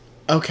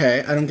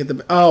 Okay, I don't get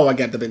the... Oh, I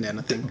get the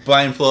bandana thing.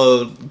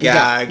 Blindfold,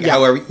 gag, yeah,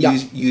 however, yeah.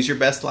 Use your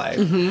best life.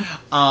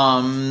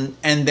 And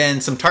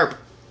then some tarp.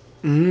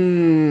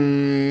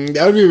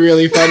 That would be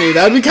really funny.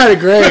 That would be kind of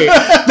great.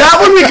 That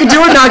one we could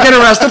do and not get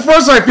arrested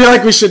for, so I feel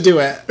like we should do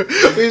it.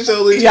 We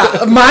totally should.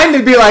 Yeah, mine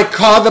would be like,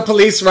 call the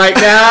police right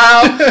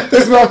now.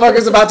 This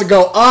motherfucker's about to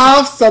go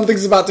off.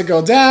 Something's about to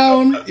go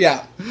down.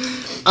 Yeah.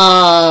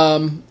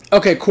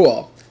 Okay,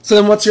 cool. So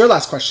then what's your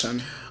last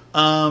question?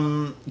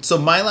 So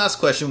my last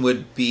question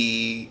would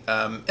be,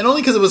 and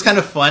only because it was kind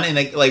of fun and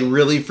it like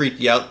really freaked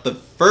you out the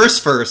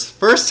first time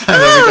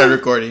that we tried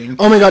recording.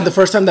 Oh my god, the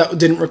first time that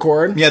didn't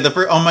record? Yeah,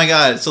 oh my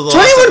god. So the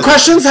 21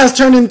 questions has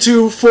turned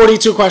into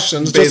 42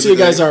 questions, basically. Just so you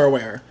guys are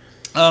aware.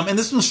 And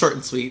this one's short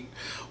and sweet.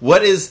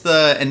 What is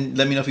and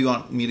let me know if you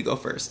want me to go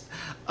first.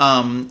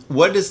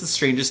 What is the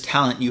strangest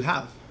talent you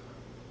have?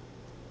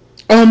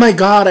 Oh my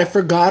god, I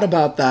forgot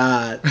about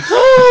that.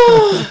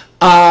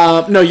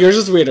 No, yours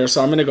is weirder,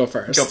 so I'm gonna go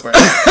first. Go for it.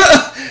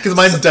 Because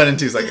mine's done in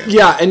 2 seconds.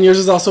 Yeah, and yours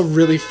is also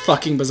really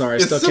fucking bizarre. I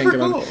It's still super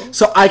can't give cool. it.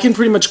 So I can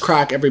pretty much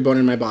crack every bone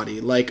in my body.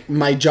 Like,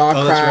 my jaw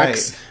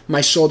cracks, right.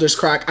 my shoulders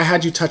crack. I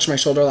had you touch my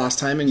shoulder last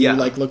time, and Yeah. you,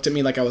 like, looked at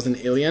me like I was an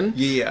alien.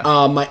 Yeah.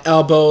 My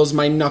elbows,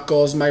 my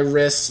knuckles, my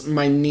wrists,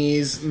 my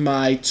knees,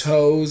 my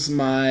toes,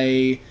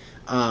 my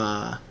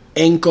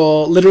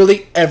ankle.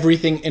 Literally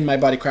everything in my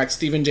body cracks.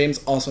 Stephen James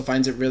also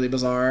finds it really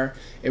bizarre.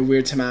 It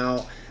weirds him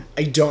out.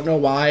 I don't know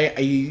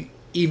why.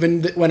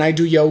 Even when I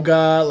do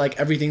yoga, like,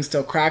 everything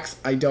still cracks.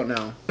 I don't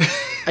know.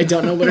 I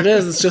don't know what it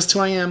is. It's just who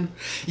I am.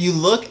 You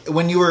look,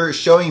 when you were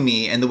showing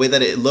me and the way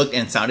that it looked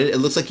and sounded, it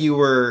looks like you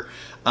were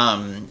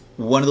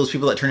one of those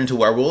people that turn into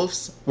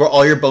werewolves, where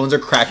all your bones are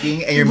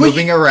cracking and you're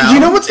moving around. You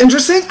know what's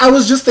interesting? I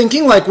was just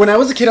thinking, like, when I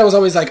was a kid, I was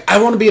always like,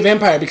 I want to be a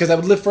vampire because I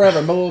would live forever,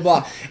 and blah, blah,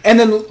 blah. And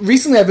then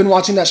recently I've been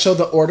watching that show,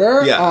 The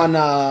Order, on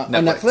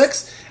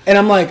Netflix. And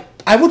I'm like,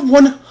 I would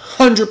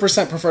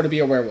 100% prefer to be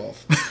a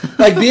werewolf.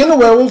 Like, being a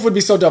werewolf would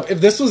be so dope.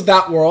 If this was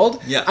that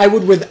world, I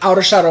would, without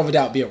a shadow of a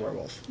doubt, be a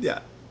werewolf. Yeah.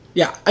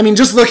 Yeah. I mean,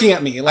 just looking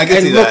at me. Like, I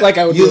look that. Like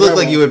I would you be a look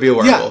werewolf. like you would be a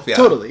werewolf. Yeah.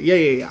 Totally.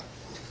 Yeah.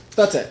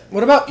 That's it.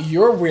 What about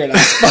your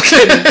weird-ass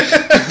fucking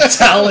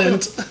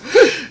talent?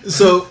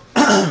 So,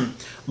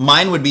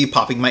 mine would be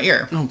popping my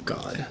ear. Oh,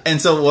 God.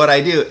 And so what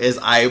I do is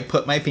I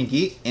put my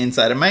pinky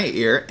inside of my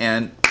ear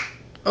and...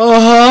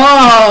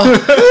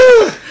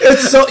 Oh,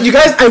 it's so... You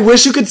guys, I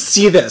wish you could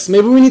see this.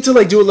 Maybe we need to,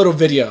 like, do a little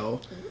video.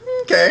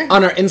 Okay.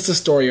 On our Insta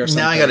story or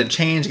something. Now I gotta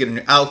change, get a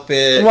new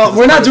outfit. Well,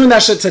 we're not doing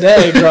that shit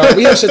today, girl.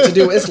 We have shit to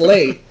do. It's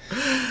late.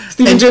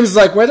 Stephen James is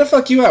like, where the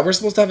fuck you at? We're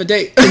supposed to have a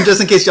date. And just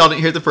in case y'all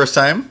didn't hear it the first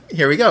time,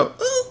 here we go.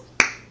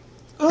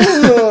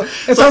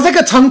 It sounds like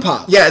a tongue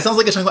pop. Yeah, it sounds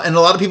like a tongue pop. And a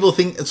lot of people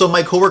think... So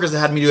my coworkers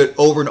have had me do it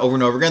over and over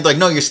and over again. They're like,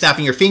 no, you're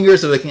snapping your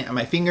fingers. They're looking at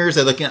my fingers.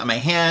 They're looking at my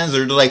hands.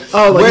 They're like...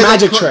 Oh, like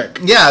magic trick.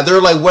 Yeah,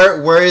 they're like,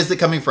 where is it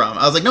coming from?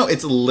 I was like, no,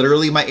 it's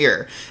literally my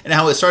ear. And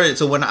how it started...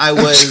 So when I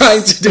was... I'm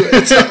trying to do it.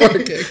 It's not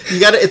working. You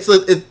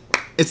gotta...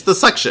 It's the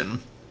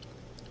suction.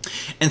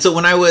 And so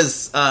when I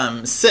was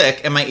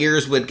sick and my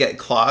ears would get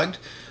clogged...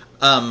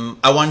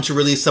 I wanted to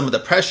release some of the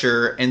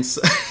pressure, and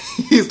so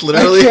he's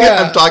literally,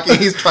 I'm talking,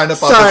 he's trying to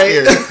pop his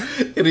ear,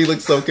 and he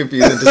looks so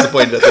confused and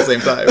disappointed at the same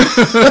time.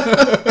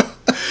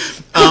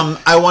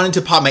 I wanted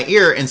to pop my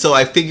ear, and so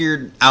I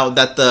figured out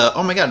that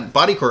oh my god,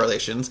 body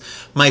correlations,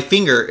 my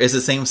finger is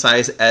the same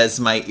size as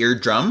my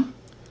eardrum,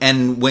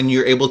 and when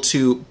you're able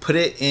to put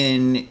it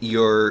in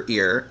your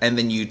ear, and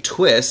then you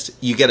twist,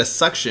 you get a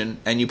suction,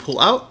 and you pull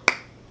out,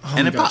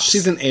 and it pops.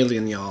 She's an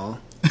alien, y'all.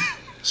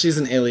 She's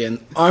an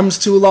alien. Arms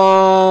too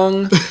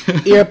long,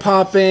 ear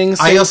popping.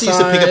 I also used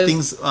to pick up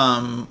things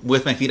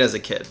with my feet as a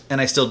kid,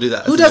 and I still do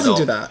that. Who doesn't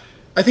do that?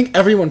 I think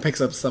everyone picks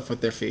up stuff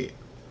with their feet.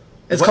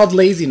 It's called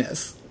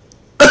laziness.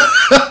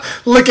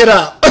 Look it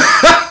up.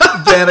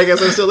 Then I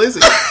guess I'm still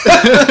lazy.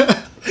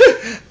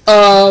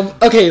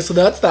 Okay, so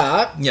that's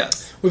that.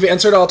 Yes. We've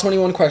answered all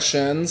 21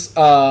 questions.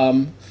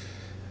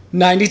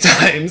 90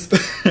 times.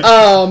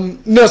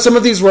 No, some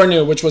of these were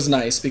new, which was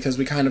nice because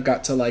we kind of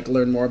got to like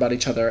learn more about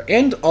each other,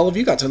 and all of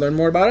you got to learn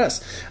more about us.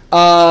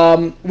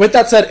 With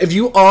that said, if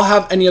you all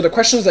have any other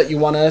questions that you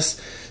want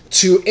us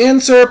to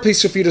answer,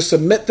 please feel free to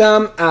submit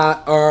them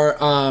at our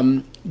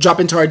drop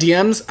into our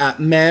DMs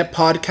at Meh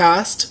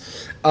Podcast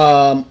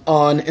on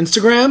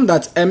Instagram.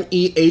 That's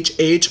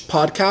MEHH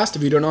Podcast.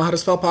 If you don't know how to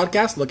spell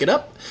podcast, look it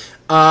up.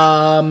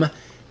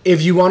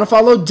 If you want to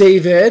follow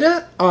David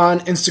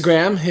on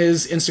Instagram,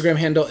 his Instagram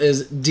handle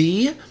is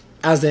D,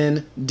 as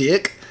in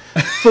dick,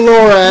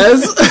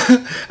 Flores,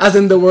 as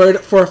in the word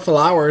for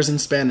flowers in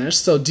Spanish.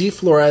 So D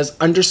Flores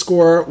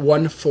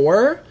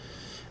 _14.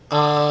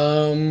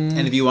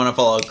 And if you want to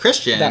follow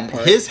Christian,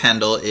 his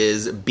handle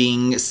is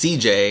Being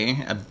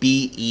CJ,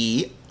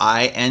 BEING,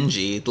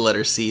 the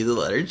letter C, the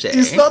letter J.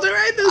 You spelled it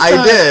right this time.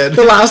 I did.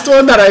 The last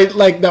one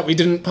that we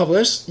didn't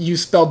publish, you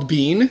spelled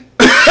bean.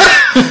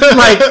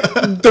 Like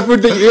the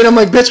food that you eat. I'm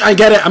like, bitch, I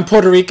get it. I'm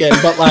Puerto Rican,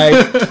 but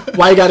like,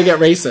 why you gotta get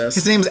racist?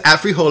 His name's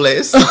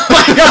Afrijoles. Oh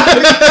my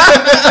god.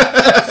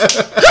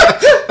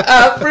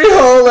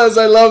 Afrijoles.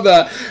 I love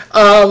that.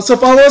 So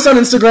follow us on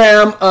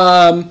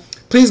Instagram.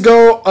 Please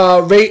go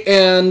rate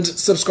and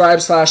subscribe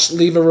 /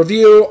 leave a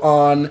review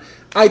on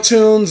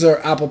iTunes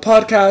or Apple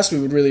Podcasts. We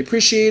would really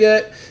appreciate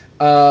it.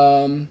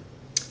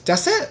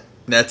 That's it.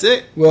 That's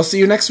it. We'll see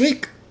you next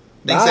week.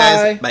 Thanks,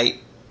 Bye. guys. Bye.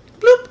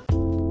 Bloop.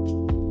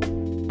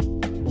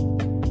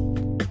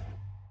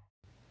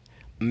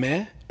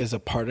 Meh is a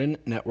Pardon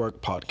Network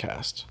podcast.